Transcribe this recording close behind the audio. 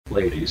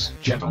Ladies,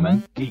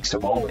 gentlemen, geeks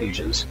of all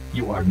ages,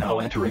 you are now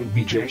entering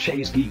BJ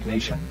Shea's Geek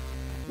Nation.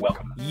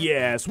 Welcome.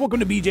 Yes, welcome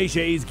to BJ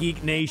Shea's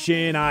Geek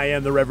Nation. I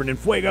am the Reverend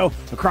Fuego.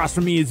 Across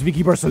from me is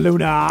Vicky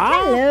Barcelona.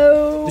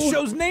 Hello. The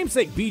show's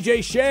namesake,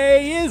 BJ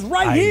Shea, is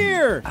right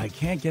here. I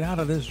can't get out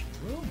of this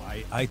room.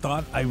 I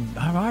thought,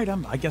 all right,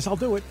 I guess I'll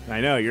do it. I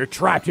know, you're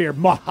trapped here.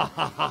 And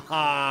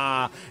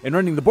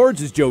running the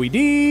boards is Joey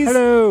Dees.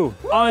 Hello.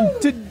 On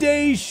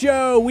today's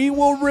show, we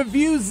will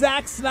review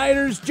Zack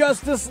Snyder's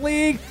Justice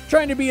League,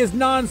 trying to be as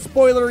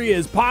non-spoilery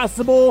as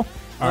possible.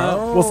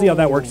 We'll see how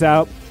that works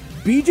out.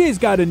 BJ's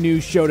got a new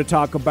show to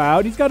talk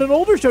about. He's got an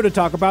older show to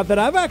talk about that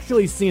I've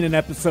actually seen an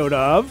episode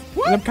of.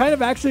 What? And I'm kind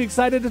of actually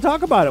excited to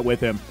talk about it with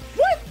him.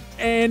 What?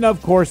 And,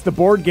 of course, the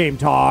board game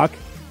talk.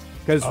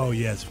 Oh,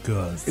 yes, of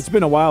course. It's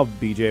been a while,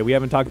 BJ. We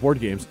haven't talked board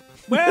games.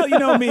 Well, you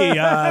know me.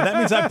 That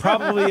means I've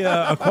probably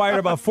acquired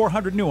about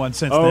 400 new ones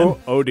since then.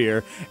 Oh,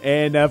 dear.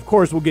 And, of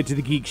course, we'll get to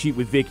the Geek Sheet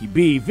with Vicky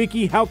B.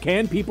 Vicky, how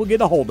can people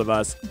get a hold of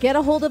us? Get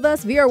a hold of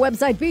us via our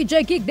website,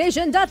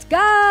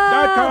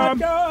 bjgeeknation.com.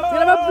 We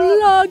have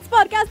blogs,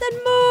 podcasts,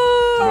 and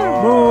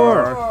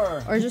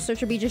more. Or just search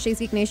for BJ Shea's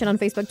Geek Nation on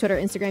Facebook, Twitter,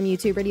 Instagram,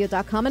 YouTube,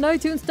 radio.com, and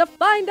iTunes to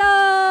find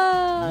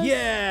us.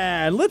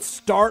 Yeah, let's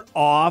start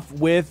off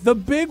with the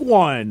big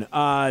one.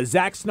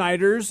 Zack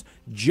Snyder's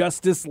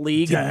Justice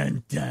League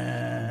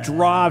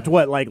dropped,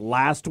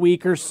 last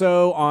week or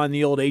so on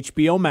the old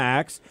HBO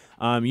Max.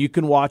 You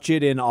can watch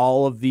it in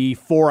all of the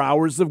 4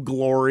 hours of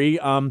glory.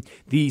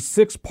 The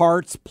 6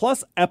 parts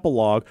plus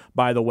epilogue,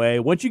 by the way.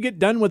 Once you get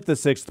done with the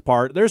 6th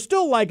part, there's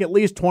still at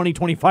least 20,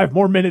 25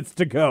 more minutes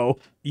to go.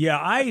 Yeah,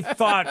 I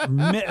thought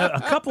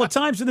a couple of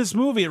times in this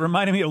movie, it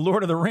reminded me of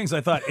Lord of the Rings.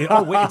 I thought,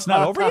 oh, wait, it's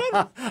not over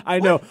yet? I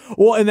know.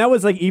 Well, and that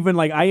was I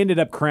ended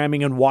up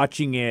cramming and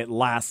watching it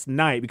last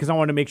night because I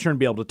wanted to make sure and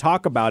be able to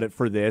talk about it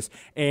for this.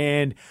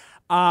 And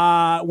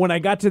when I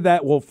got to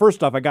that,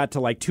 first off, I got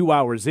to 2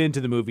 hours into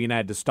the movie and I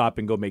had to stop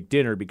and go make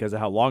dinner because of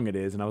how long it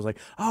is. And I was like,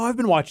 oh, I've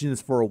been watching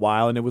this for a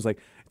while. And it was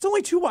it's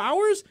only 2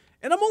 hours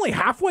and I'm only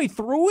halfway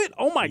through it.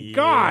 Oh my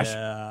gosh.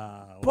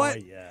 But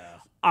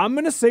I'm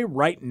going to say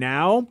right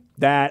now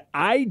that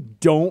I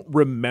don't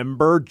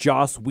remember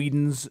Joss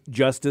Whedon's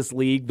Justice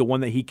League, the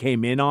one that he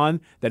came in on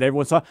that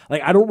everyone saw.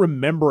 I don't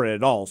remember it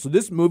at all. So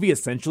this movie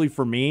essentially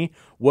for me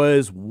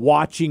was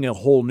watching a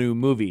whole new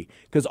movie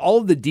because all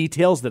of the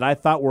details that I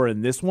thought were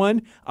in this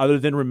one, other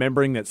than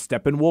remembering that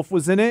Steppenwolf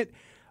was in it,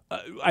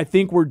 I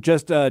think were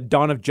just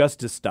Dawn of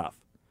Justice stuff.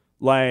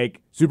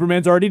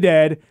 Superman's already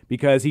dead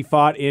because he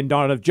fought in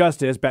Dawn of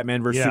Justice,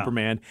 Batman vs.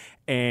 Superman,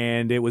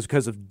 and it was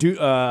because of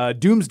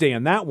Doomsday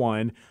in that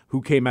one,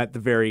 who came at the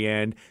very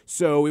end.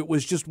 So it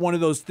was just one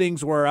of those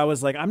things where I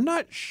was I'm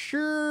not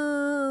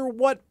sure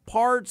what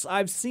parts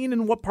I've seen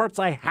and what parts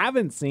I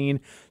haven't seen.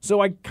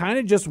 So I kind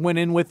of just went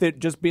in with it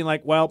just being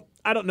well,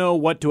 I don't know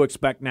what to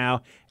expect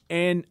now.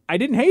 And I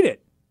didn't hate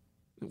it.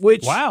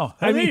 Wow.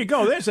 There you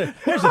go. There's a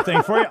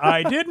thing for you.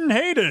 I didn't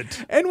hate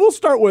it. And we'll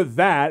start with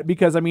that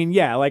because, I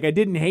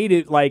didn't hate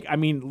it.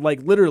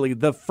 Literally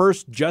the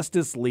first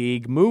Justice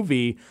League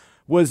movie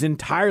was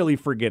entirely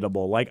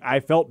forgettable. I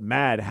felt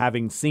mad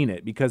having seen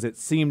it because it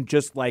seemed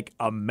just like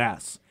a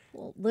mess.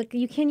 Well, look,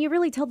 can you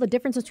really tell the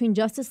difference between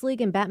Justice League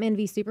and Batman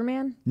v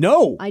Superman?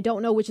 No. I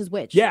don't know which is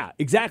which. Yeah,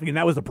 exactly. And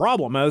that was the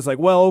problem. I was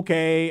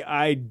okay,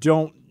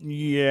 so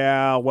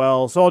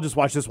I'll just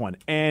watch this one.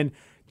 And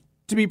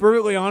to be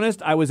perfectly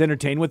honest, I was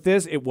entertained with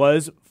this. It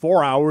was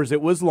 4 hours. It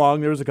was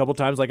long. There was a couple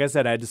times, like I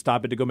said, I had to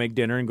stop it to go make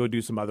dinner and go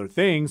do some other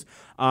things.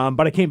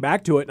 But I came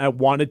back to it, and I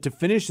wanted to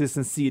finish this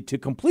and see it to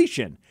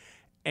completion.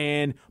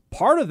 And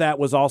part of that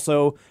was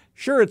also,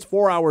 sure, it's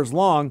 4 hours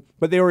long,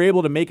 but they were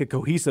able to make a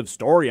cohesive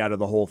story out of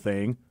the whole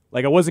thing.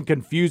 I wasn't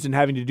confused in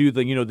having to do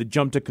the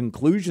jump to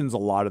conclusions a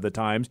lot of the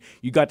times.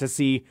 You got to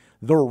see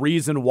the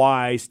reason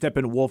why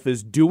Steppenwolf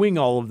is doing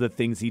all of the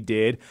things he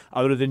did,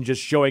 other than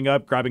just showing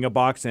up, grabbing a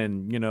box,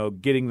 and,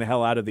 getting the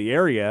hell out of the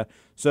area.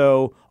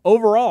 So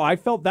overall, I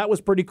felt that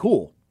was pretty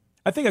cool.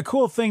 I think a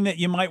cool thing that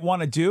you might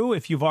want to do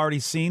if you've already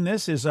seen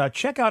this is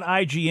check out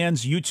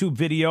IGN's YouTube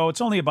video.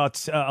 It's only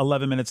about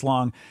 11 minutes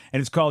long,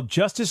 and it's called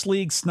Justice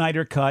League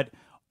Snyder Cut.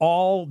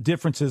 All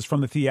differences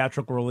from the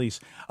theatrical release.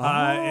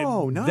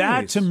 Nice.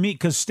 That to me,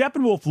 because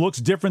Steppenwolf looks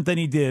different than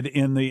he did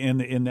in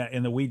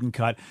the Whedon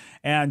cut,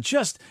 and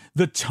just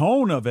the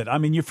tone of it. I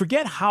mean, you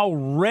forget how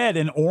red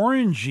and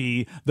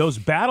orangey those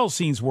battle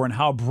scenes were, and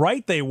how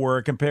bright they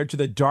were compared to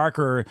the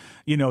darker,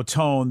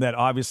 tone that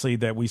obviously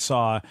that we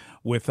saw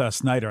with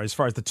Snyder. As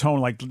far as the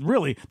tone,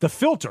 really the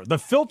filter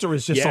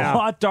is just a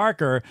lot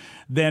darker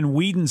than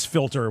Whedon's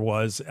filter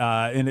was,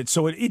 and it's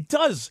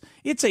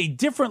a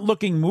different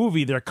looking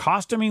movie. Their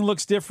costuming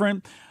looks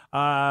different.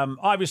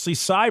 Obviously,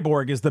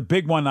 Cyborg is the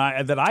big one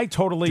that I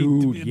totally.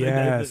 Dude,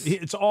 yes.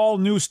 It's all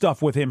new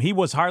stuff with him. He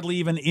was hardly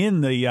even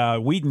in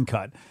the Whedon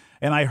cut,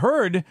 and I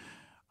heard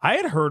I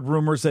had heard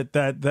rumors that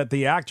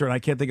the actor, and I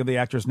can't think of the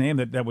actor's name,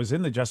 that was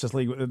in the Justice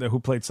League who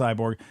played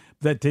Cyborg,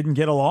 that didn't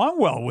get along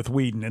well with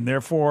Whedon, and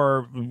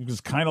therefore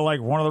was kind of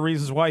like one of the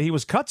reasons why he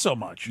was cut so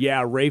much.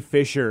 Yeah, Ray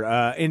Fisher.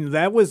 And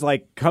that was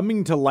like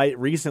coming to light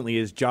recently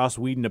is Joss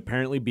Whedon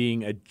apparently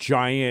being a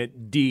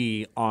giant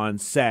D on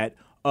set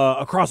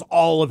across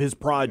all of his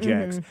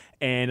projects,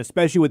 and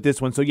especially with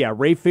this one. So yeah,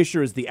 Ray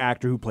Fisher is the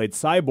actor who played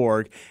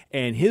Cyborg,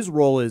 and his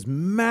role is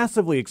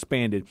massively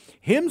expanded.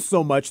 Him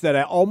so much that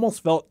I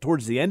almost felt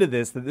towards the end of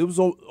this that it was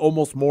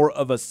almost more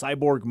of a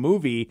Cyborg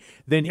movie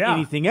than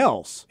anything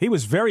else. He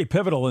was very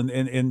pivotal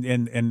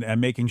in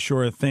making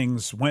sure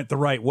things went the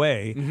right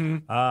way.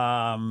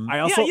 I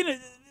also.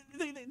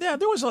 Yeah,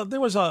 there was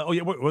a. Oh,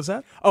 yeah, what was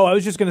that? Oh, I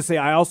was just gonna say.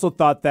 I also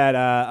thought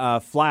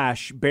that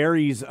Flash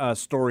Barry's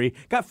story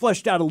got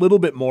fleshed out a little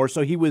bit more,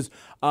 so he was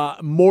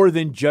more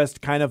than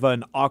just kind of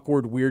an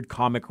awkward, weird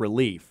comic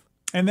relief.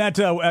 And that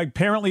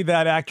apparently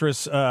that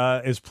actress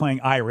is playing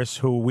Iris,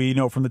 who we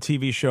know from the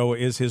TV show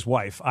is his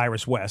wife,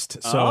 Iris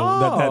West. So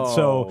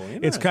so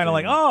it's kind of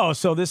like,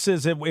 so this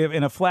is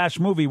in a Flash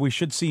movie. We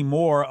should see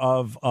more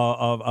of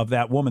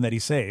that woman that he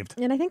saved.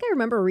 And I think I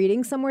remember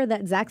reading somewhere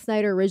that Zack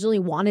Snyder originally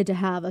wanted to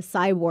have a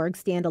Cyborg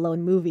standalone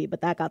movie, but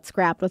that got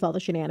scrapped with all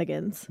the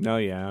shenanigans. No,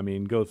 yeah, I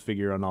mean, go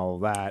figure on all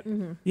of that.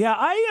 Yeah,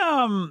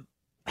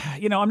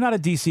 I'm not a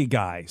DC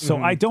guy, so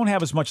I don't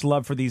have as much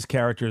love for these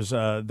characters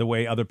the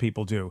way other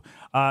people do.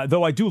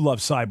 Though I do love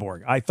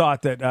Cyborg. I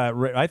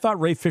thought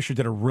Ray Fisher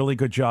did a really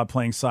good job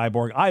playing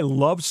Cyborg. I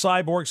love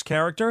Cyborg's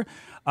character,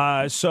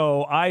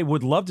 so I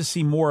would love to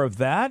see more of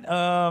that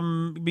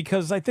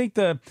because I think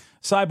the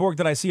Cyborg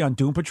that I see on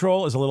Doom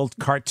Patrol is a little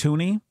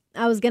cartoony.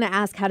 I was going to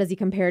ask, how does he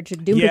compare to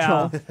Doom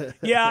Patrol?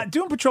 Yeah,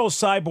 Doom Patrol's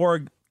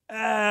Cyborg,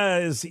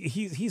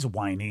 he's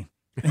whiny.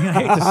 I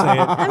hate to say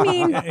it. I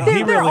mean,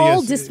 they're really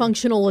all is.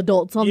 Dysfunctional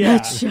adults on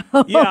that show.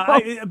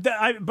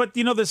 Yeah, but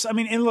this. I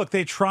mean, and look,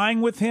 they're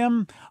trying with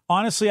him.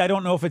 Honestly, I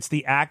don't know if it's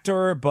the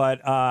actor,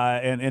 but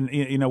and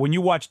when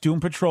you watch Doom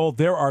Patrol,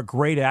 there are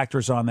great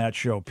actors on that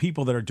show.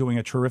 People that are doing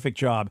a terrific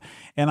job.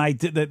 And I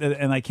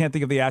can't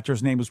think of the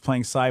actor's name who's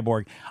playing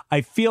Cyborg.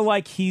 I feel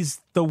like he's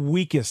the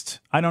weakest.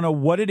 I don't know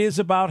what it is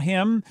about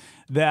him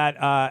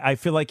that I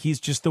feel like he's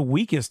just the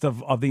weakest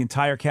of the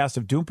entire cast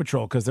of Doom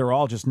Patrol because they're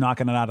all just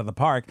knocking it out of the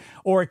park.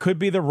 Or it could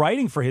be the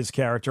writing for his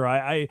character.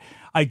 I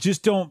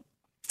just don't.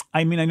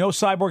 I mean, I know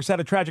Cyborg's had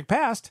a tragic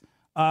past.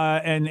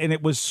 And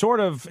it was sort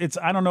of,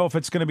 I don't know if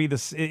it's going to be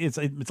this, it's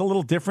a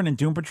little different in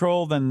Doom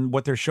Patrol than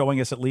what they're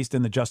showing us, at least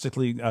in the Justice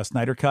League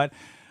Snyder cut.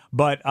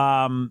 But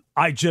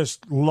I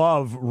just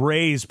love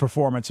Ray's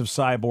performance of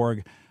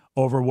Cyborg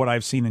over what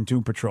I've seen in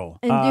Doom Patrol.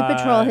 In Doom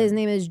Patrol, his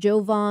name is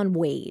Jovan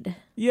Wade.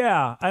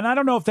 Yeah, and I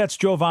don't know if that's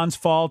Jovan's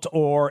fault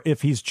or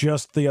if he's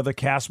just the other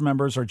cast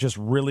members are just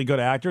really good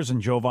actors and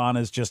Jovan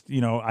is just,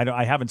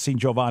 I haven't seen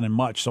Jovan in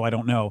much, so I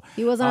don't know.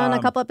 He was on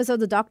a couple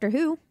episodes of Doctor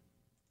Who.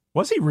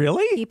 Was he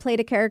really? He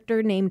played a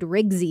character named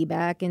Rigsy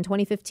back in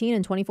 2015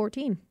 and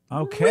 2014.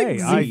 Okay.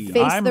 He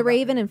faced the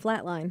Raven in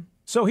Flatline.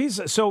 So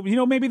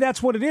maybe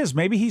that's what it is.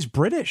 Maybe he's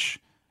British,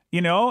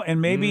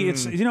 and maybe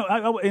it's,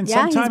 and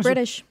sometimes he's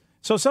British.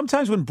 So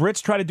sometimes when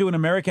Brits try to do an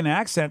American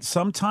accent,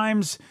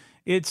 sometimes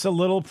it's a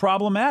little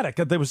problematic.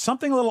 There was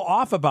something a little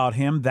off about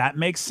him. That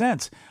makes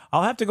sense.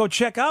 I'll have to go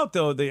check out,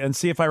 though, and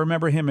see if I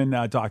remember him in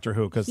Doctor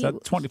Who, because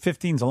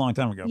 2015 is a long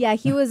time ago. Yeah,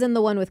 he was in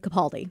the one with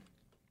Capaldi.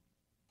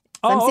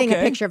 So I'm seeing a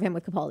picture of him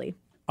with Capaldi.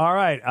 All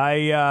right.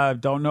 I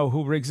don't know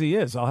who Rigsy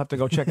is. I'll have to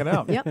go check it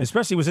out. Yep.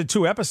 Especially it was in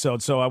 2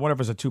 episodes, so I wonder if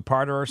it was a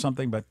 2-parter or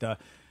something. But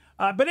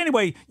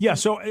anyway, yeah.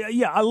 So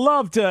I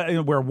loved.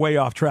 We're way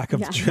off track of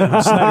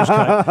Snyder's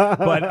cut,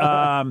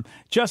 but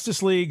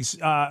Justice League's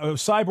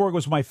Cyborg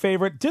was my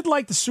favorite. Did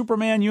like the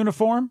Superman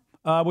uniform.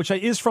 Which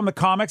is from the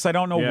comics. I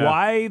don't know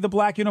why the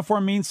black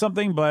uniform means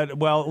something, but,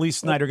 at least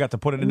Snyder got to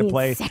put it into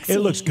play. Sexy. It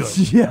looks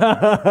good.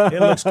 Yeah.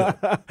 It looks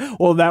good.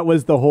 Well, that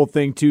was the whole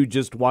thing, too,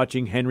 just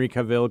watching Henry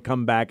Cavill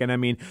come back. And, I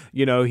mean,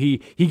 he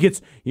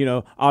gets,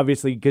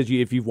 obviously, because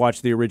if you've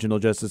watched the original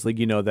Justice League,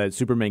 you know that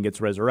Superman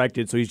gets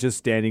resurrected. So he's just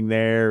standing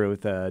there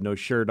with no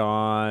shirt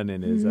on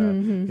and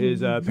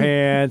his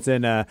pants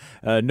and no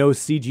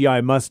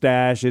CGI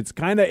mustache. It's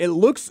kind of, it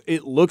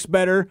looks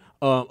better.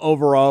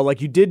 Overall, like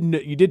you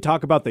did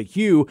talk about the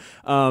hue.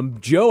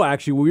 Joe,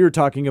 actually, we were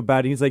talking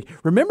about it. He's like,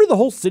 remember the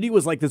whole city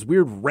was like this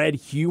weird red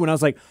hue? And I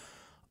was like,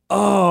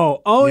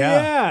 oh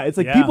yeah. It's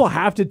like people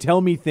have to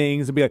tell me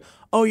things and be like,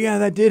 oh yeah,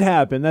 that did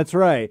happen. That's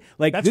right.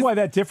 Like that's why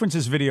that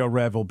Differences video,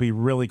 Rev, will be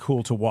really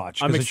cool to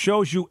watch because it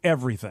shows you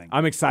everything.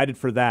 I'm excited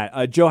for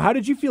that. Joe, how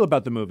did you feel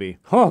about the movie?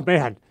 Oh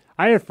man,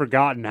 I had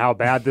forgotten how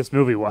bad this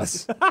movie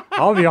was.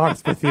 I'll be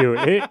honest with you.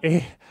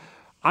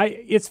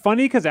 It's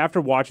funny because after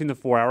watching the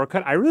 4-hour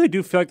cut, I really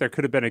do feel like there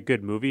could have been a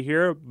good movie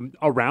here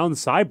around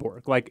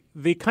Cyborg. Like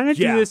they kind of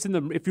do this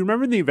if you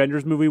remember in the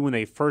Avengers movie when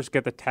they first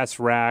get the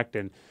Tesseract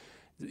and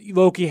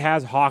Loki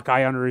has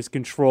Hawkeye under his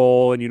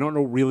control and you don't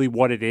know really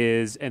what it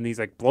is and he's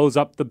like blows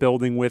up the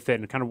building with it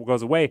and kind of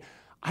goes away.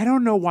 I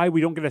don't know why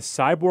we don't get a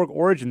Cyborg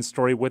origin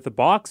story with the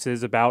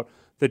boxes about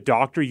the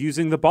doctor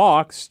using the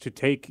box to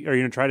take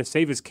or try to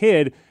save his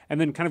kid and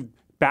then kind of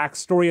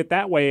backstory it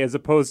that way, as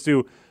opposed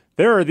to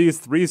there are these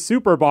 3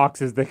 super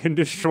boxes that can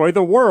destroy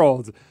the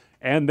world.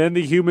 And then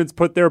the humans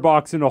put their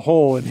box in a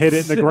hole and hit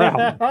it in the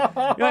ground.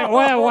 You're like,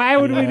 why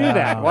would we do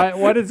that?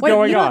 What is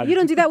going on? You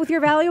don't do that with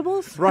your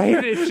valuables?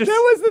 Right? It's just...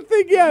 That was the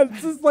thing, yeah.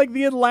 It's just like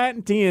the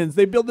Atlanteans.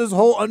 They built this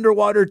whole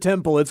underwater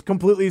temple. It's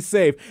completely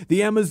safe. The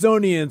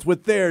Amazonians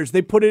with theirs,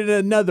 they put it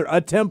in a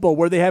temple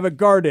where they have it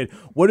guarded.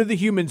 What do the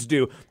humans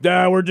do?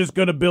 We're just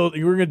going to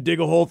we're going to dig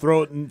a hole,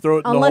 throw it in the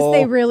hole. Unless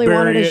they really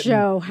wanted to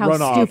show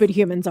how stupid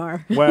humans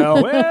are.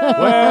 Well.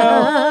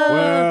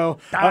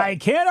 I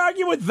can't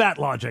argue with that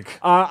logic.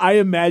 I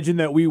imagine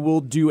that we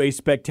will do a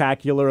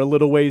spectacular a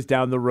little ways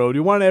down the road.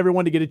 We want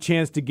everyone to get a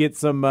chance to get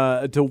some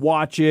to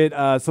watch it.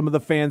 Some of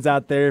the fans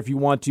out there, if you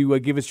want to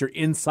give us your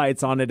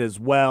insights on it as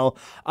well.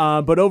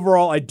 But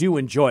overall, I do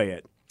enjoy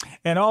it.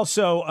 And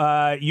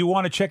also, you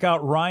want to check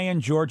out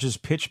Ryan George's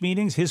pitch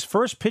meetings. His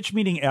first pitch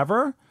meeting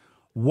ever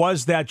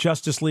was that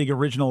Justice League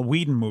original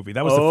Whedon movie.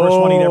 That was the first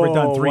one he'd ever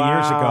done 3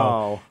 years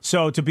ago.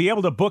 So to be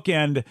able to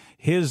bookend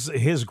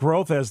his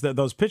growth as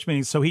those pitch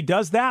meetings, so he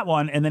does that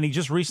one, and then he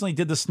just recently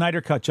did the Snyder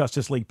Cut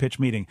Justice League pitch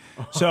meeting.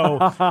 So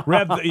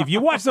Rev, if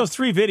you watch those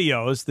 3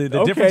 videos, the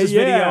differences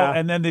video,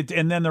 and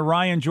then the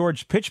Ryan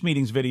George pitch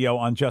meetings video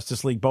on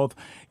Justice League, both,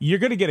 you're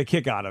going to get a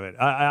kick out of it.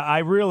 I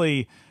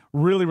really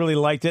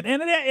liked it.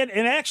 And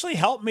it actually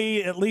helped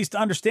me at least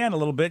understand a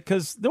little bit,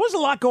 because there was a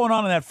lot going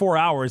on in that 4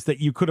 hours that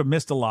you could have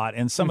missed a lot.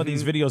 And some of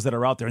these videos that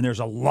are out there, and there's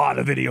a lot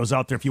of videos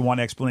out there if you want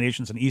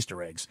explanations and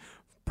Easter eggs.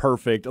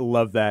 Perfect.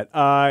 Love that.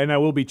 And I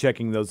will be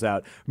checking those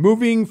out.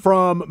 Moving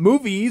from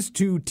movies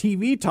to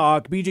TV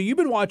talk, BJ, you've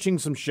been watching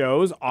some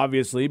shows,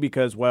 obviously,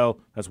 because, well,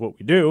 that's what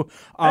we do.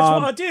 That's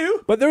what I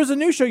do. But there's a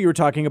new show you were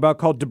talking about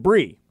called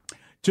Debris.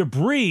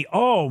 Debris.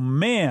 Oh,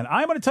 man.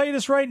 I'm going to tell you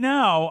this right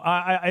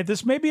now.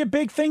 This may be a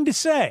big thing to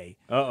say.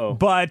 Uh-oh.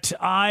 But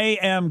I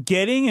am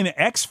getting an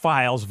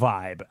X-Files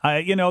vibe.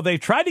 They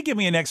tried to give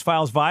me an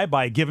X-Files vibe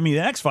by giving me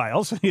the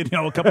X-Files. A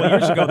couple of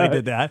years ago they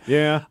did that.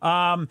 Yeah.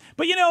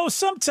 But,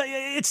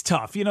 it's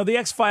tough. The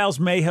X-Files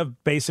may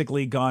have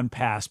basically gone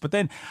past. But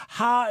then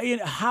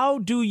how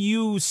do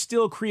you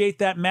still create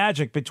that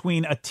magic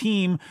between a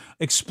team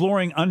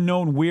exploring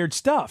unknown weird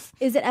stuff?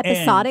 Is it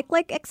episodic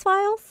like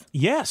X-Files?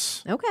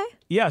 Yes. Okay.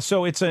 Yeah,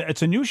 so it's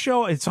a new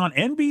show. It's on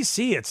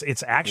NBC.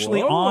 It's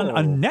actually on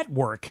a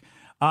network.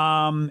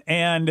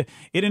 And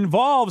it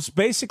involves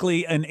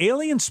basically an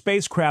alien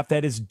spacecraft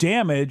that is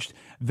damaged,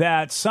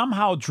 that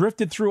somehow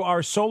drifted through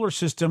our solar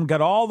system,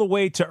 got all the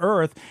way to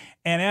Earth,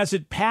 and as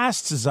it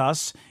passes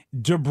us,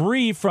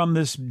 debris from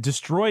this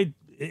destroyed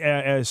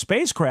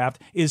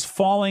spacecraft is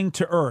falling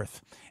to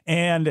Earth.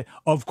 And,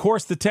 of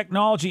course, the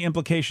technology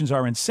implications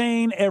are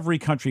insane. Every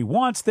country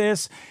wants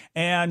this.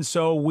 And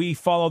so we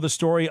follow the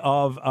story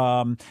of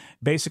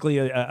basically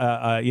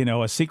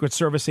a Secret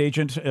Service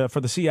agent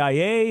for the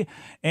CIA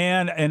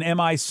and an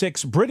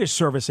MI6 British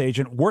service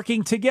agent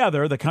working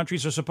together. The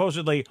countries are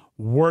supposedly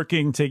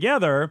working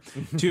together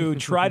to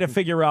try to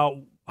figure out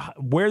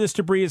where this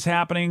debris is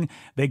happening.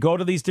 They go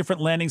to these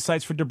different landing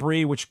sites for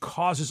debris, which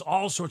causes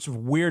all sorts of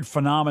weird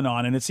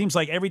phenomenon. And it seems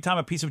like every time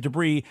a piece of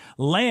debris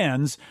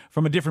lands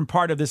from a different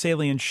part of this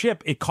alien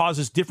ship, it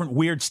causes different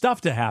weird stuff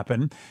to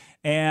happen.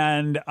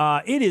 And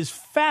it is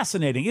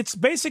fascinating. It's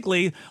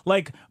basically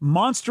like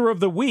Monster of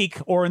the Week,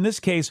 or in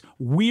this case,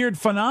 Weird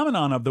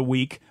Phenomenon of the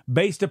Week,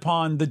 based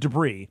upon the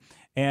debris.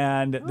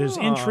 And there's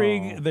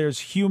intrigue, there's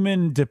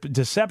human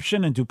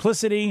deception and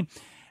duplicity.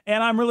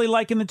 And I'm really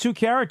liking the 2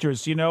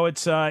 characters.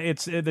 It's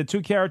the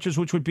 2 characters,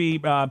 which would be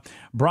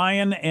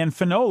Brian and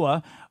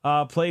Finola,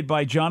 played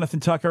by Jonathan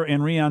Tucker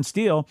and Rian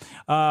Steele.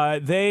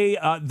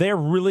 They're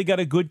really got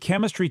a good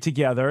chemistry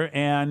together,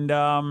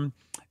 and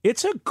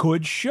it's a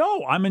good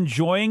show. I'm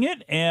enjoying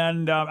it,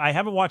 and I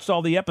haven't watched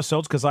all the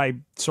episodes because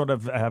I sort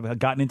of have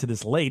gotten into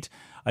this late.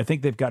 I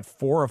think they've got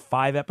 4 or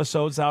 5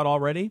 episodes out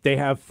already. They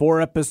have 4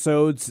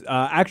 episodes.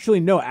 Actually,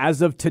 no,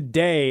 as of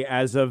today,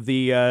 as of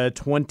the the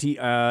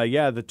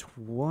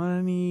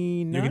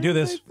 29th, you can do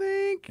this. I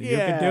think. You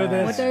can do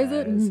this. What day is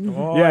it?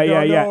 Oh,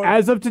 yeah.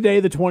 As of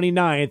today, the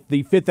 29th,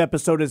 the 5th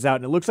episode is out,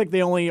 and it looks like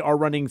they only are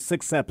running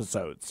 6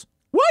 episodes.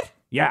 What?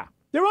 Yeah.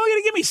 They're only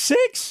going to give me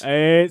 6?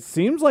 It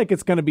seems like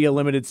it's going to be a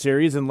limited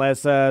series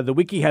unless the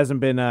wiki hasn't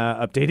been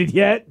updated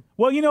yet.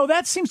 Well,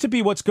 that seems to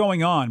be what's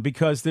going on,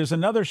 because there's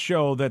another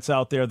show that's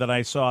out there that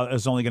I saw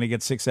is only going to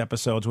get 6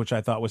 episodes, which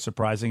I thought was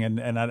surprising,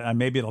 and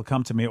maybe it'll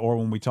come to me, or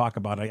when we talk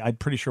about it. I'm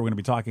pretty sure we're going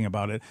to be talking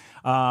about it.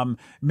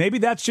 Maybe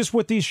that's just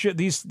what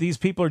these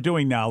people are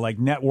doing now, like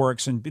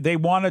networks, and they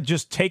want to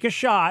just take a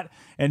shot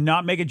and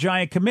not make a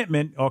giant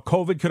commitment, or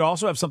COVID could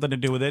also have something to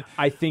do with it.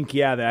 I think,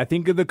 I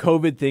think the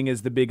COVID thing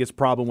is the biggest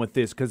problem with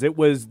this, because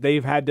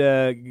they've had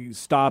to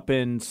stop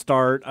and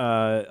start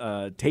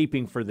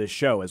taping for this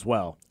show as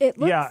well.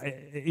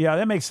 Yeah,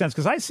 that makes sense,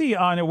 because I see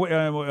on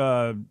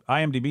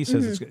IMDb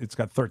says it's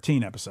got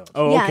 13 episodes.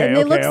 Oh, yeah, okay, and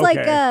it looks like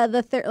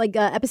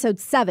episode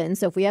 7.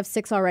 So if we have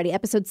 6 already,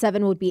 episode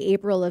 7 would be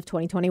April of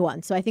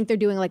 2021. So I think they're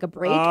doing like a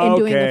break and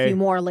doing a few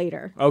more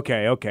later.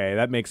 Okay,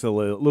 that makes a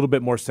little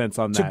bit more sense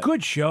on that. It's a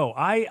good show.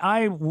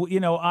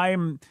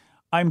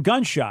 I'm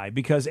gun shy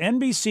because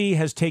NBC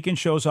has taken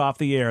shows off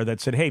the air that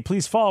said, hey,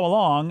 please follow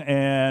along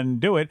and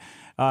do it.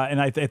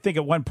 And I think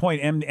at one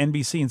point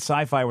NBC and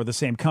Sci-Fi were the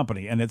same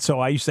company. And so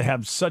I used to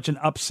have such an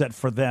upset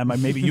for them,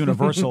 and maybe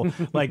Universal,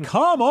 like,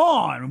 come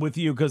on with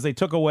you, because they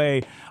took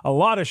away a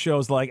lot of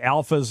shows. Like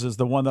Alphas is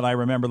the one that I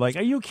remember. Like,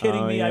 are you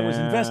kidding me? Yeah. I was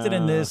invested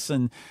in this.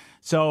 And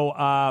so,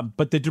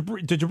 but the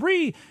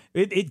debris,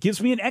 it gives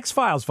me an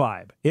X-Files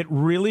vibe. It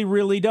really,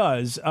 really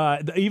does.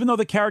 Even though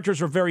the characters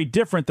are very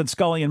different than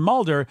Scully and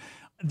Mulder,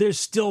 there's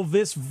still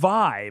this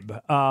vibe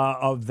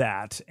of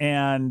that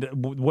and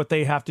what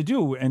they have to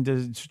do and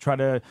to try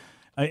to,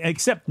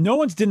 except no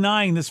one's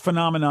denying this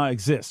phenomena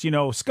exists. You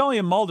know, Scully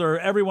and Mulder,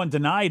 everyone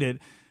denied it.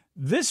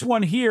 This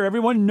one here,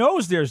 everyone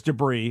knows there's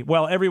debris.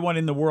 Well, everyone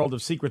in the world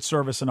of Secret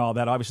Service and all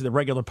that, obviously the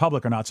regular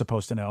public are not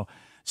supposed to know.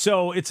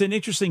 So it's an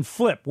interesting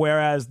flip,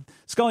 whereas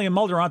Scully and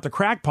Mulder aren't the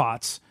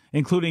crackpots,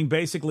 including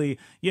basically,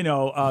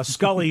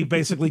 Scully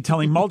basically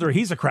telling Mulder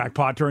he's a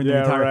crackpot during the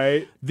entire.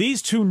 Right.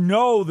 These two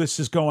know this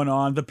is going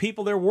on. The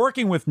people they're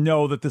working with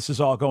know that this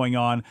is all going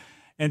on.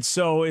 And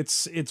so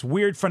it's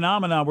weird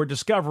phenomena we're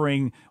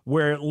discovering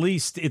where at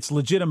least it's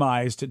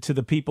legitimized to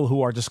the people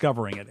who are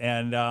discovering it.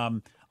 And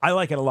I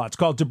like it a lot. It's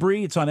called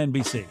Debris. It's on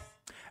NBC.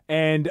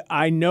 And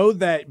I know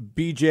that,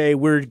 BJ,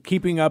 we're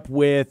keeping up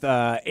with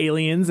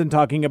Aliens and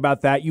talking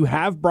about that. You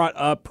have brought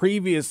up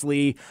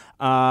previously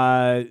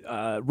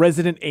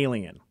Resident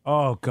Alien.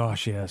 Oh,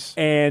 gosh, yes.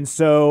 And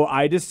so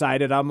I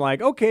decided, I'm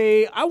like,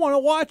 okay, I want to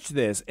watch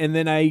this. And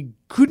then I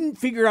couldn't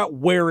figure out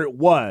where it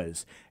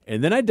was.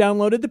 And then I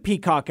downloaded the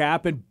Peacock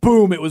app, and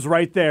boom, it was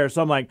right there.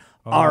 So I'm like,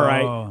 all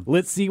right,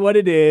 let's see what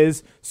it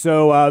is.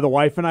 So the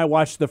wife and I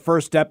watched the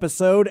first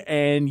episode,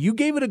 and you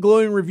gave it a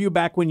glowing review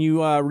back when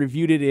you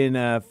reviewed it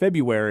in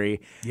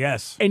February.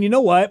 Yes. And you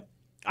know what?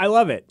 I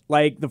love it.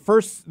 Like the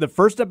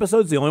first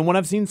episode's the only one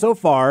I've seen so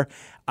far.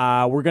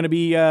 We're going to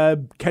be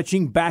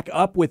catching back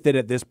up with it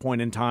at this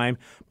point in time,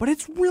 but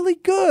it's really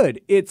good.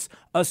 It's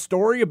a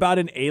story about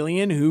an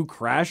alien who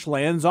crash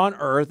lands on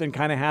Earth and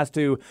kind of has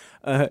to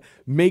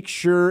make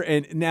sure.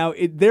 And now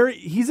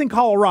he's in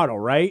Colorado,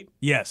 right?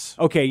 Yes.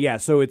 Okay, yeah.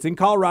 So it's in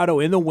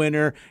Colorado in the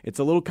winter. It's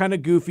a little kind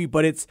of goofy,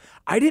 but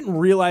I didn't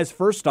realize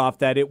first off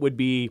that it would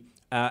be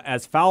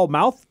as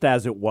foul-mouthed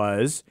as it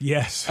was.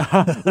 Yes.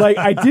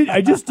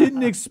 I just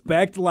didn't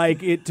expect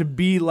it to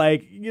be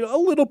a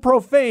little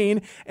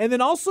profane and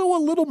then also a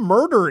little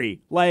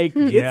murdery.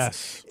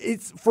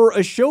 It's for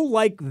a show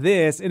like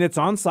this, and it's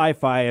on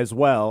Sci-Fi as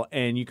well,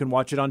 and you can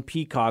watch it on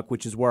Peacock,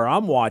 which is where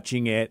I'm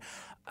watching it.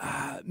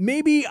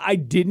 Maybe I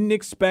didn't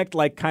expect the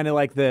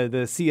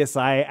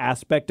CSI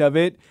aspect of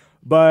it.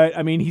 But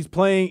I mean,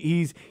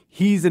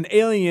 he's an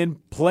alien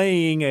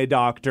playing a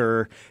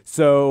doctor,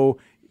 so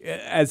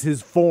as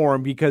his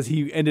form, because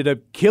he ended up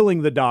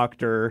killing the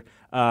doctor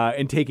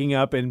and taking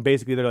up, and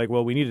basically they're like,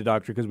 well, we need a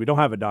doctor because we don't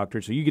have a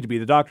doctor, so you get to be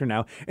the doctor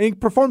now. And he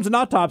performs an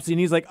autopsy, and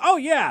he's like, oh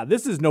yeah,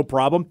 this is no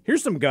problem.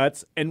 Here's some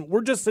guts. And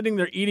we're just sitting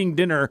there eating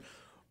dinner,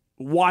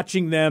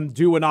 watching them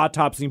do an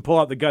autopsy and pull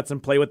out the guts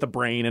and play with the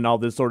brain and all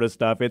this sort of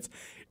stuff.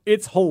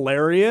 It's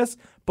hilarious,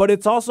 but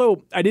it's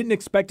also, I didn't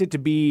expect it to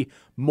be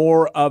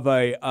more of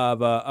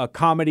a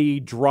comedy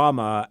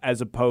drama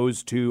as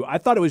opposed to, I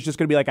thought it was just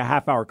going to be like a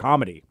half-hour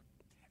comedy.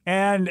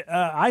 And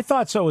I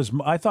thought so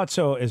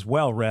as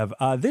well, Rev.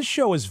 This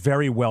show is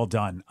very well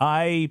done.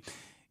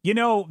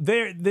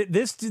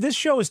 This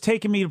show has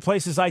taken me to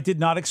places I did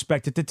not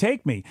expect it to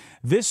take me.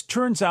 This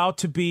turns out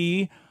to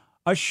be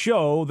a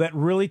show that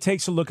really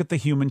takes a look at the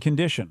human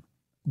condition,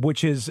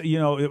 which is,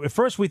 at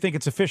first we think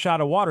it's a fish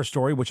out of water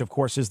story, which of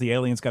course is the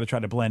aliens got to try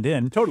to blend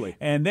in. Totally.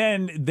 And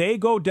then they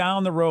go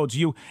down the roads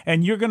you're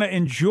going to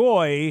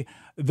enjoy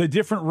the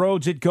different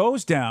roads it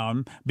goes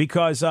down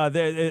because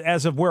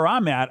as of where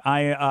I'm at,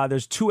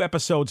 there's 2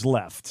 episodes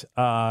left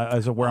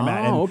as of where I'm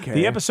at. And okay.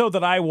 The episode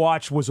that I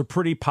watched was a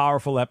pretty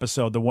powerful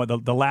episode.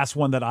 The last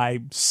one that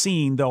I've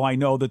seen, though I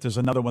know that there's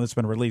another one that's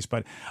been released,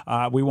 but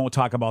we won't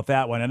talk about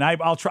that one. And I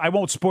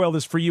won't spoil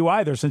this for you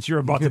either, since you're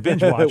about to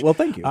binge watch. Well,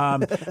 thank you.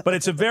 But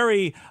it's a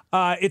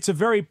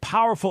very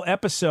powerful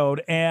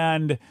episode,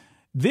 and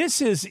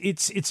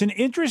it's an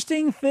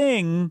interesting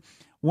thing.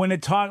 When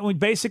it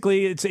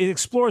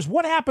explores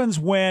what happens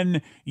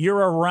when you're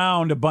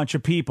around a bunch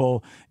of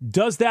people.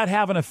 Does that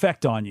have an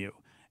effect on you?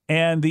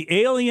 And the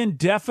alien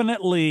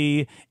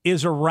definitely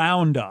is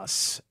around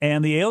us.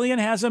 And the alien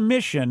has a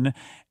mission,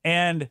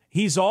 and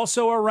he's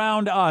also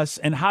around us.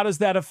 And how does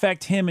that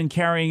affect him in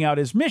carrying out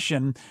his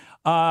mission?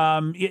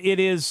 And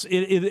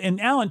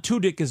Alan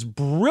Tudyk is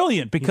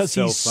brilliant because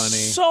he's funny.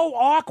 So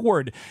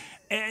awkward.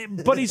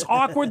 But he's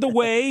awkward the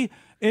way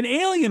an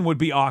alien would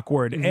be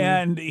awkward. Mm-hmm.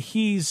 And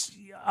he's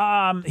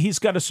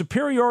got a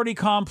superiority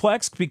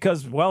complex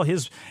because, well,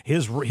 his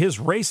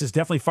race is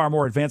definitely far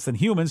more advanced than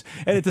humans.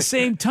 And at the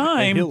same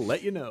time, he'll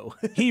let you know.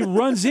 He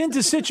runs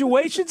into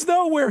situations,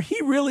 though, where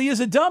he really is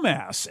a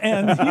dumbass.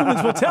 And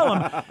humans will tell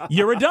him,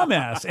 you're a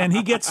dumbass. And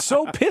he gets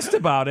so pissed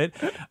about it.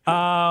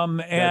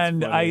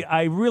 And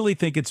I really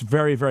think it's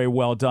very, very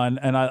well done.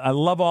 And I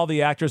love all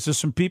the actors. There's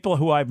some people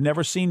who I've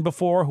never seen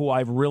before who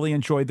I've really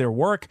enjoyed their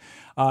work.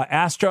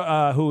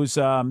 Astra, who's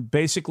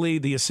basically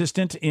the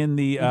assistant in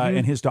the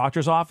in his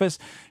doctor's office.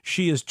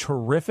 She is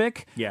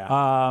terrific.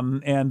 Yeah.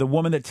 And the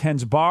woman that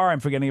tends bar, I'm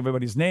forgetting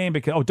everybody's name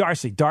because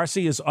Darcy.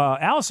 Darcy is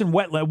Allison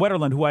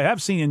Wetterland, who I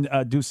have seen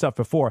do stuff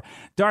before.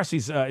 Alice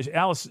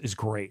is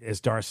great as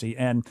Darcy,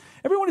 and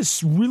everyone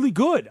is really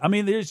good. I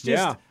mean, there's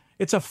just.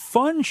 It's a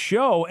fun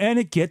show, and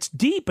it gets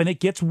deep, and it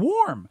gets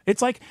warm.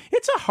 It's a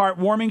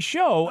heartwarming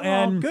show.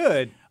 And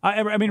good.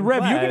 I mean,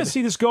 Rev, you're going to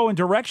see this go in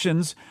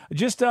directions.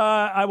 Just,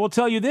 I will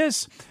tell you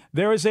this.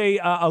 There is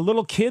a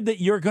little kid that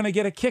you're going to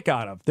get a kick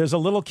out of. There's a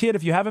little kid,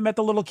 if you haven't met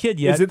the little kid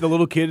yet. Is it the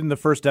little kid in the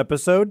first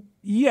episode?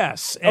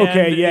 Yes.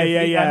 Okay,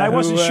 yeah. And I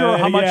wasn't sure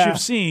how much you've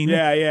seen.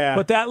 Yeah.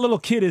 But that little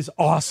kid is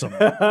awesome.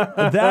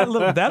 that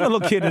little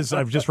kid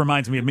just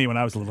reminds me of me when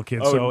I was a little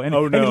kid. Any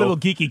little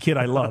geeky kid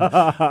I love.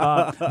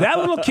 That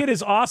little kid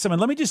is awesome. And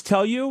let me just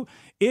tell you,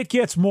 it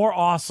gets more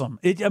awesome.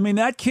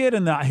 That kid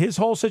and his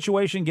whole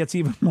situation gets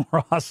even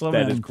more awesome.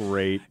 That is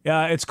great.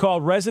 It's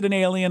called Resident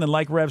Alien, and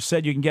like Rev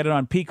said, you can get it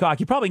on Peacock.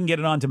 You probably can get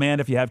it on demand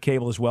if you have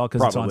cable as well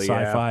because it's on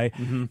Sci-Fi. Yeah.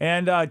 Mm-hmm.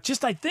 And I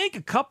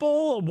think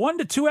 1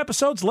 to 2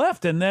 episodes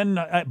left, and then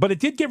but it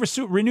did get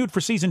renewed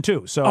for season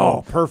 2.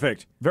 So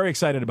perfect. Very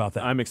excited about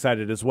that. I'm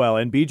excited as well.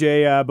 And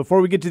BJ, before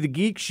we get to the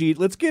Geek Sheet,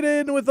 let's get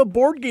in with a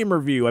board game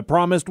review. I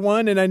promised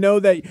one, and I know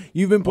that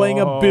you've been playing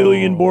a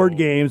billion board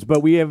games,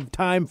 but we have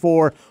time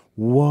for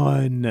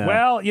one.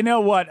 Well, you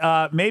know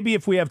what? Maybe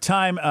if we have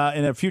time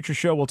in a future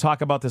show, we'll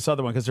talk about this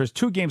other one because there's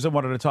 2 games I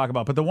wanted to talk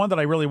about. But the one that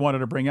I really wanted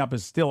to bring up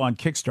is still on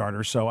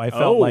Kickstarter, so I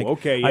felt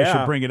I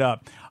should bring it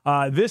up.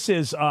 This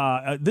is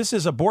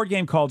a board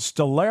game called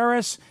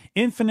Stellaris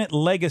Infinite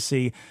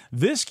Legacy.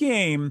 This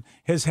game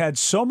has had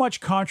so much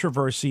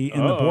controversy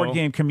in the board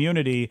game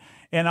community.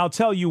 And I'll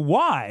tell you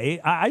why.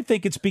 I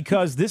think it's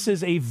because this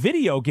is a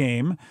video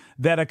game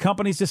that a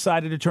company's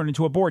decided to turn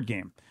into a board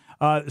game.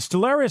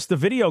 Stellaris, the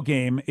video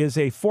game, is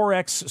a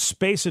 4X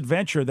space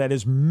adventure that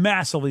is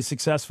massively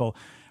successful.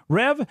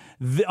 Rev,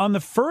 on the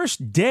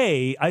first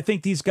day, I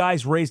think these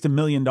guys raised $1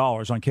 million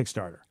on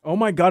Kickstarter. Oh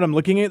my God, I'm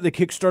looking at the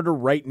Kickstarter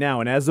right now,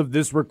 and as of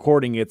this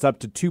recording, it's up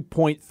to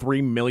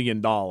 $2.3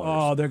 million.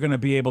 Oh, they're going to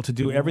be able to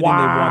do everything they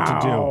want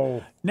to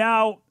do.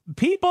 Now,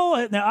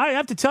 I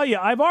have to tell you,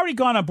 I've already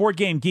gone on Board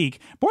Game Geek.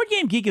 Board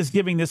Game Geek is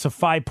giving this a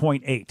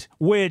 5.8,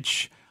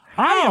 which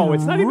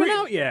it's not even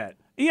out yet.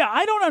 Yeah,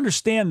 I don't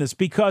understand this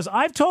because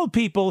I've told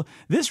people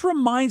this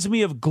reminds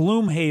me of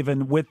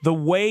Gloomhaven with the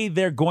way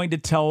they're going to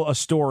tell a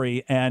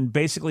story and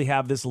basically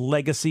have this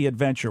legacy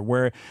adventure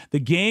where the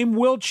game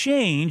will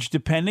change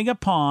depending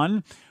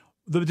upon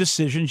the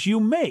decisions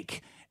you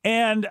make.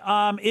 And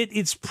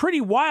it's pretty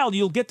wild.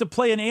 You'll get to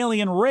play an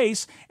alien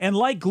race, and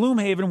like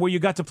Gloomhaven, where you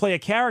got to play a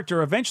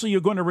character, eventually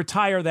you're going to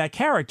retire that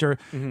character.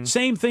 Mm-hmm.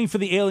 Same thing for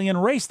the alien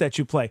race that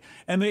you play.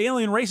 And the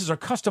alien races are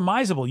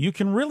customizable. You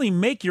can really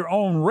make your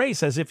own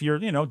race as if you're,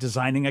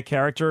 designing a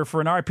character for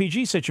an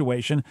RPG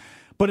situation.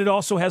 But it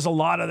also has a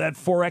lot of that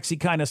 4X-y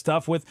kind of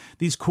stuff with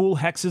these cool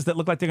hexes that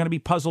look like they're going to be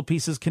puzzle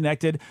pieces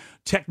connected,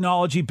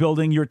 technology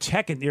building. Your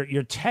tech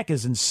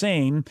is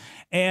insane,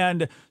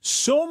 and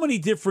so many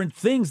different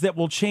things that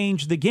will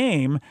change the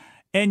game.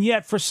 And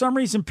yet, for some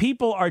reason,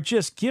 people are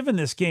just giving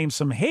this game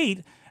some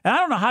hate. And I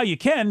don't know how you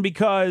can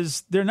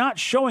because they're not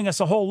showing us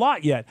a whole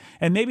lot yet.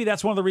 And maybe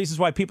that's one of the reasons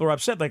why people are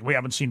upset. Like, we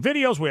haven't seen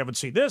videos, we haven't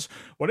seen this,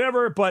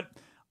 whatever. But,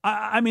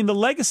 I mean, the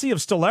legacy of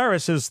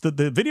Stellaris is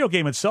the video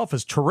game itself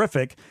is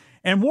terrific.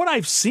 And what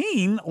I've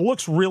seen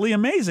looks really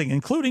amazing,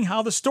 including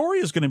how the story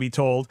is going to be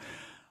told.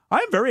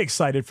 I'm very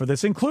excited for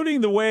this, including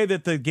the way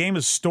that the game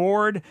is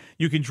stored.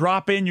 You can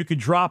drop in, you can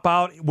drop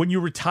out. When you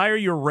retire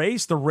your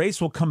race, the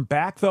race will come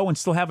back, though, and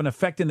still have an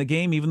effect in the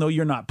game, even though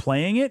you're not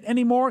playing it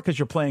anymore because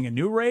you're playing a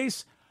new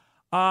race.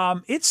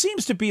 It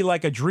seems to be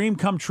like a dream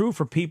come true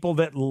for people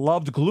that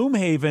loved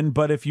Gloomhaven,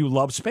 but if you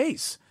love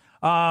space.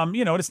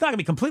 It's not going to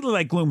be completely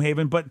like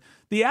Gloomhaven, but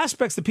the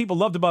aspects that people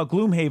loved about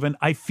Gloomhaven,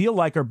 I feel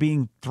like are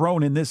being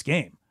thrown in this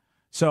game.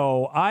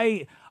 So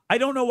I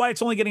don't know why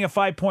it's only getting a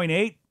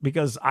 5.8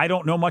 because I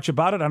don't know much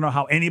about it. I don't know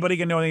how anybody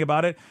can know anything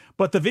about it,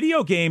 but the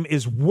video game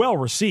is well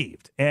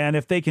received. And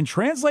if they can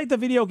translate the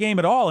video game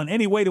at all in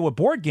any way to a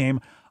board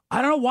game,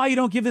 I don't know why you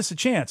don't give this a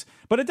chance,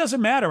 but it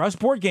doesn't matter. Us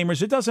board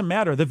gamers, it doesn't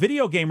matter. The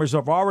video gamers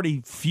have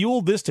already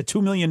fueled this to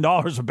 $2 million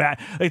of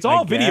bat. It's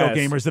all video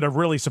gamers that are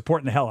really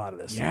supporting the hell out of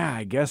this. Yeah,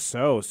 I guess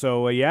so.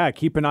 So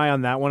keep an eye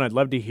on that one. I'd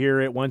love to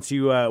hear it once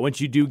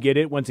you do get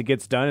it, once it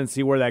gets done, and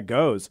see where that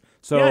goes.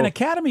 So and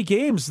Academy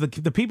Games,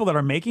 the people that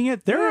are making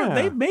it,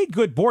 they've made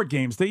good board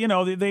games. They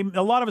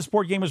a lot of us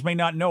board gamers may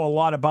not know a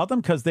lot about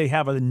them because they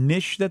have a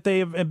niche that they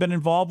have been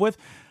involved with.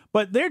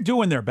 But they're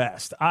doing their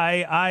best.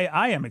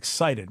 I am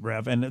excited,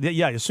 Rev, and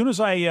as soon as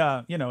I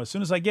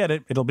get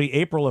it, it'll be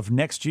April of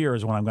next year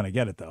is when I'm going to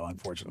get it, though.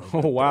 Unfortunately.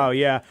 Oh wow,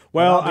 yeah.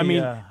 Well,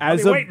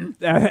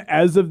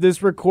 as of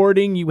this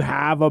recording, you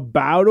have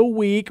about a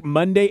week.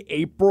 Monday,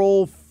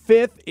 April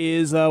 5th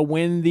is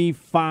when the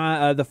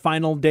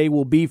final day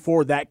will be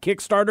for that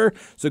Kickstarter.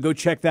 So go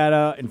check that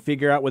out and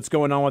figure out what's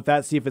going on with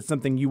that, see if it's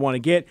something you want to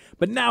get.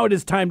 But now it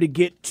is time to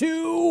get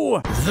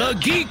to The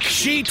Geek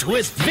Sheet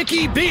with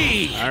Vicky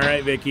B. All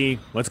right, Vicky,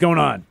 what's going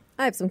on?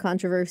 I have some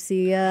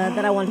controversy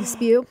that I want to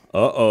spew.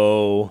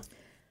 Uh-oh.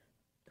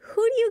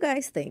 Who do you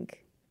guys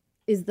think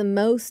is the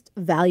most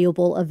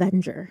valuable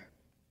Avenger?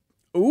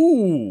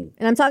 Ooh.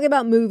 And I'm talking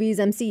about movies,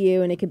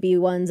 MCU, and it could be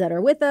ones that are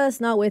with us,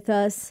 not with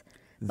us.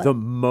 The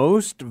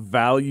most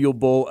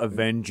valuable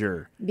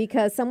Avenger.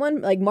 Because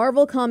someone like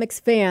Marvel Comics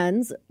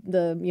fans,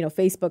 the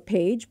Facebook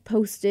page,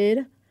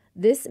 posted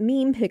this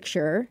meme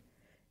picture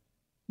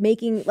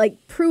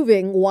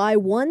proving why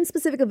one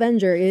specific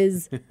Avenger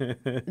is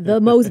the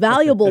most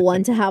valuable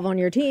one to have on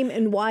your team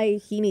and why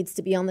he needs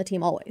to be on the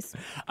team always.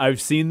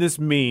 I've seen this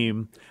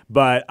meme,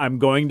 but I'm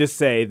going to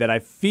say that I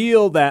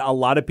feel that a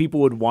lot of people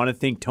would want to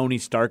think Tony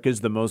Stark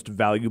is the most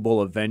valuable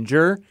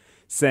Avenger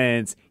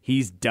since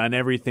he's done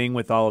everything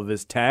with all of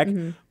his tech.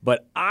 Mm-hmm.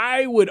 But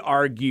I would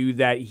argue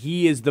that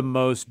he is the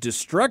most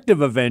destructive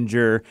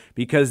Avenger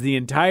because the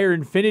entire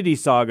Infinity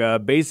Saga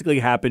basically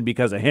happened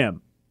because of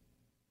him.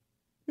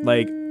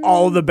 Like,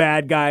 all the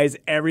bad guys,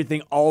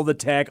 everything, all the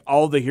tech,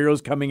 all the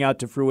heroes coming out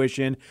to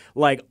fruition,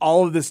 like,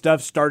 all of this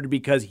stuff started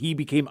because he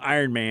became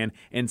Iron Man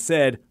and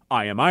said,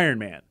 I am Iron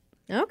Man.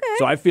 Okay.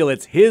 So I feel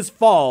it's his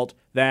fault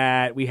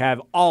that we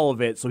have all of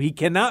it. So he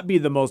cannot be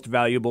the most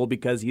valuable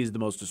because he's the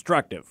most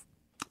destructive.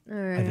 All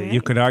right. I think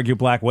you could argue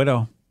Black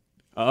Widow.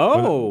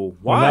 Oh,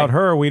 why? Without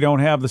her, we don't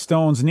have the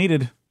stones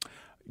needed.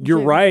 You're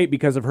right.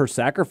 Because of her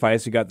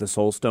sacrifice, you got the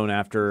Soul Stone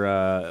after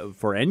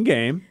for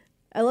Endgame.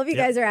 I love you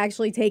guys are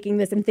actually taking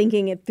this and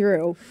thinking it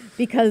through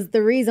because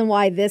the reason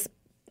why this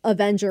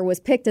Avenger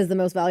was picked as the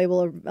most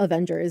valuable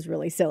Avenger is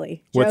really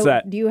silly. What's Joe,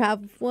 that? Do you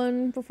have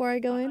one before I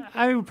go in?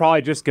 I would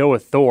probably just go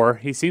with Thor.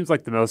 He seems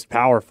like the most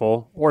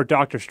powerful. Or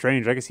Doctor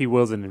Strange. I guess he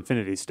wields an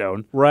Infinity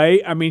Stone.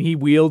 Right? I mean, he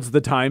wields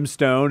the Time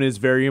Stone, is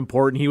very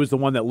important. He was the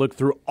one that looked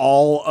through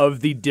all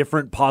of the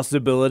different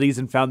possibilities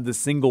and found the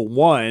single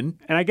one.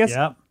 And I guess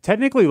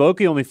technically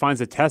Loki only finds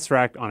the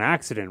Tesseract on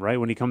accident, right?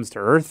 When he comes to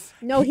Earth.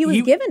 No, he was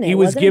given it. He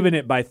was given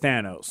it by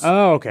Thanos.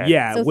 Oh, okay.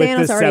 Yeah, So with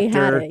Thanos the already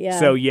scepter. had it, yeah.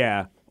 So,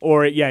 yeah.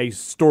 Or, he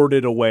stored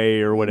it away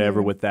or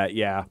whatever with that,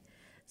 yeah.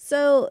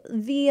 So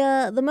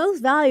the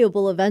most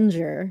valuable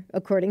Avenger,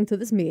 according to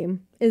this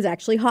meme, is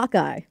actually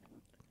Hawkeye.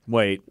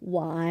 Wait.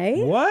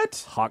 Why?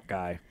 What?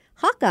 Hawkeye.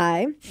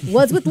 Hawkeye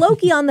was with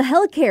Loki on the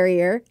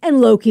helicarrier,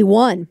 and Loki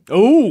won.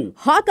 Ooh.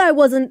 Hawkeye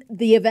wasn't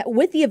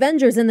with the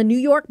Avengers in the New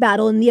York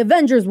battle, and the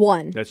Avengers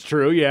won. That's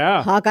true,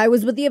 yeah. Hawkeye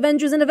was with the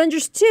Avengers in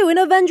Avengers 2, and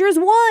Avengers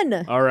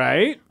won. All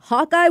right.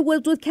 Hawkeye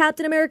was with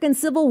Captain America in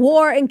Civil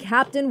War, and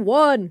Captain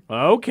won.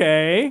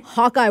 Okay.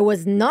 Hawkeye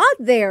was not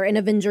there in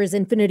Avengers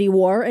Infinity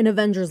War, and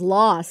Avengers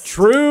lost.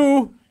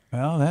 True.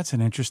 Well, that's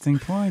an interesting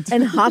point.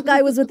 And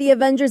Hawkeye was with the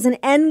Avengers in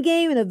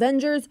Endgame, and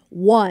Avengers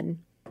won.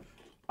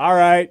 All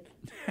right.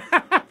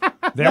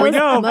 There we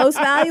go. Most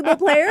valuable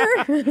player?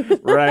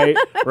 Right.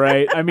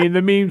 I mean,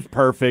 the meme's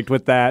perfect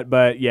with that,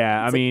 but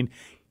yeah, I mean,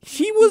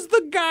 he was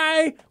the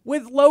guy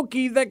with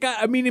Loki that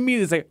got, I mean,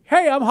 immediately it's like,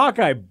 hey, I'm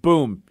Hawkeye.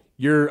 Boom.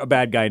 You're a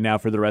bad guy now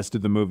for the rest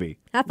of the movie.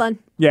 Have fun.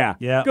 Yeah.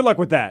 Yeah. Good luck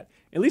with that.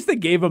 At least they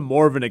gave him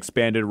more of an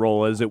expanded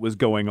role as it was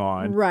going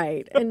on.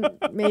 Right. And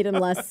made him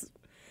less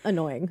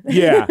annoying.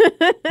 Yeah,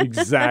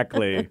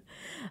 exactly.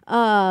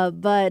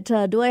 But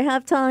do I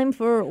have time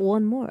for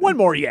one more? One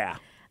more, yeah.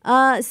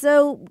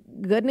 So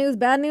good news,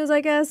 bad news,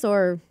 I guess,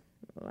 or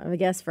I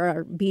guess for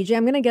our BJ,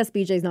 I'm going to guess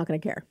BJ's not going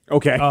to care.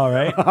 Okay. All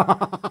right.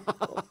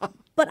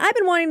 But I've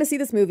been wanting to see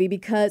this movie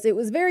because it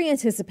was very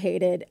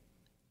anticipated.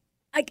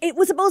 Like, it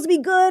was supposed to be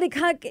good.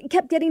 It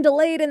kept getting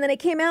delayed, and then it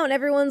came out, and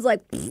everyone's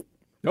like, pfft.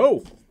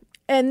 Oh.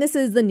 And this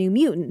is The New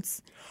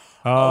Mutants.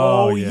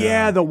 Oh,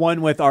 yeah. The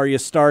one with Arya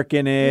Stark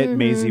in it,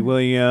 Maisie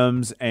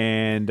Williams,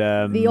 and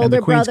The older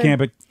the Queen's brother.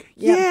 Gambit.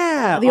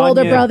 Yeah. The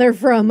older Anya. brother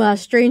from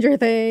Stranger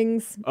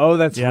Things. Oh,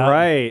 that's Yeah.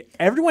 right.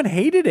 Everyone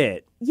hated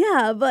it.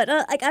 Yeah, but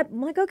I'm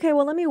like, okay,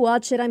 well, let me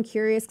watch it. I'm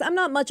curious. I'm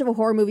not much of a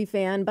horror movie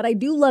fan, but I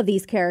do love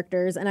these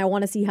characters, and I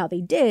want to see how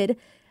they did.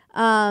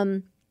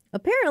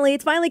 Apparently,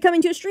 it's finally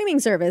coming to a streaming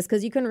service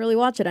because you couldn't really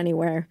watch it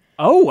anywhere.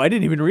 Oh, I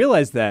didn't even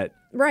realize that.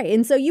 Right,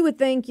 and so you would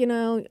think,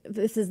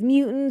 this is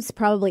Mutants,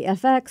 probably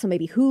FX, or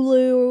maybe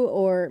Hulu,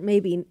 or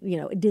maybe,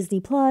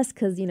 Disney Plus,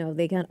 because,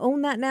 they can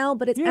own that now.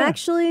 But it's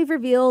actually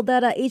revealed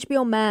that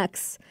HBO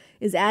Max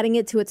is adding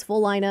it to its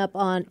full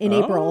lineup in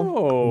April.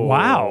 Oh.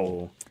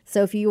 Wow.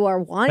 So if you are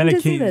wanting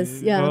to see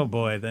this, Oh,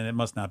 boy, then it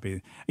must not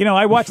be.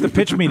 I watched the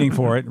pitch meeting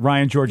for it,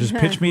 Ryan George's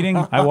pitch meeting.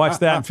 I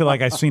watched that and feel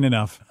like I've seen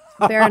enough.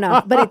 Fair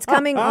enough. But it's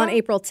coming on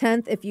April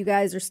 10th if you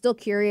guys are still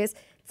curious.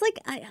 It's like,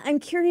 I'm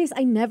curious.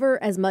 I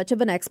never as much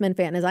of an X-Men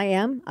fan as I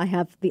am. I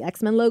have the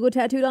X-Men logo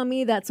tattooed on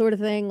me, that sort of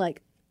thing,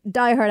 like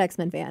diehard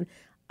X-Men fan.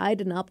 I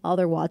did not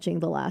bother watching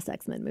the last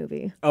X-Men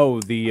movie.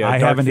 Oh, the I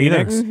Dark haven't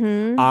Phoenix? either.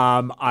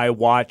 Mm-hmm. I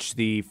watched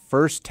the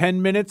first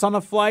 10 minutes on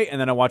a flight, and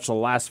then I watched the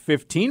last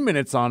 15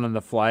 minutes on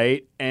the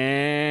flight,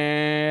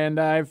 and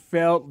I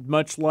felt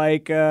much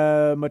like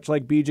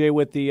BJ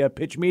with the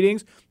pitch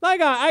meetings. I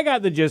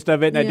got the gist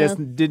of it, and I just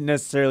didn't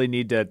necessarily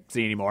need to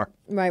see anymore.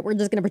 Right, we're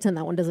just going to pretend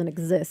that one doesn't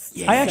exist.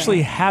 I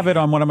actually have it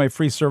on one of my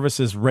free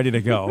services ready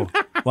to go.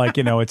 Like,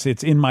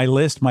 it's in my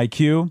list, my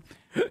queue.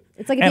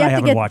 It's like if And you I have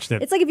haven't to get, watched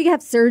it. It's like if you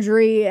have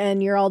surgery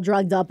and you're all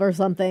drugged up or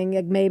something.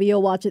 Like maybe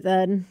you'll watch it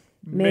then.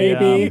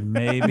 Maybe.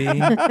 Maybe.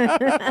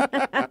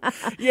 Yeah,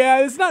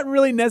 it's not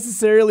really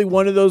necessarily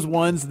one of those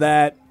ones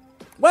that,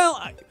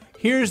 well,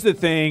 here's the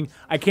thing.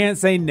 I can't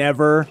say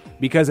never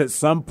because at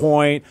some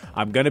point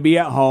I'm going to be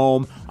at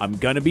home. I'm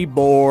going to be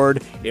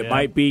bored. It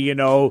might be,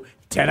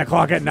 10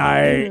 o'clock at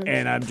night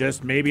and I'm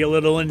just maybe a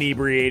little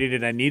inebriated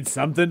and I need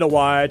something to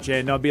watch.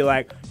 And I'll be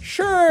like,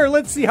 sure,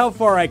 let's see how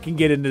far I can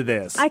get into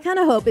this. I kind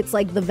of hope it's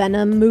like the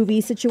Venom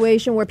movie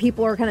situation where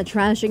people are kind of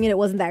trashing it. It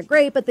wasn't that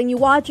great, but then you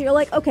watch it, you're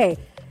like, okay,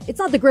 it's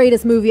not the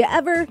greatest movie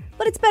ever,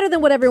 but it's better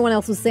than what everyone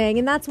else was saying.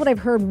 And that's what I've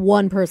heard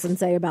one person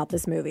say about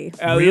this movie.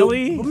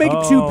 Really? We'll make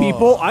it two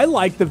people. I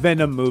like the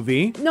Venom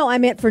movie. No, I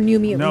meant for New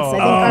Mutants. No. I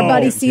think our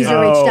buddy Caesar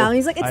reached out and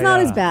he's like, it's not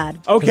I, as bad.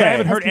 Okay. I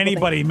haven't heard people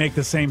anybody make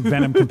the same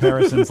Venom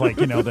comparisons like,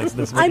 that's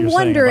what I'm you're saying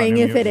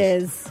wondering about if it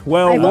Mutants. is.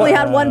 Well, I've only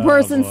had one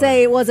person boy.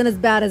 say it wasn't as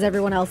bad as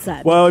everyone else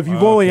said. Well, if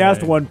you've only Okay.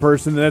 asked one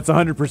person, then that's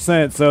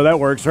 100%, so that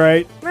works,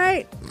 right?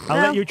 Right. I'll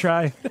Well, let you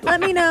try.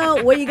 let me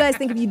know what you guys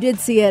think if you did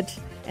see it.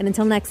 And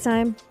until next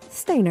time,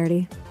 stay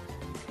nerdy.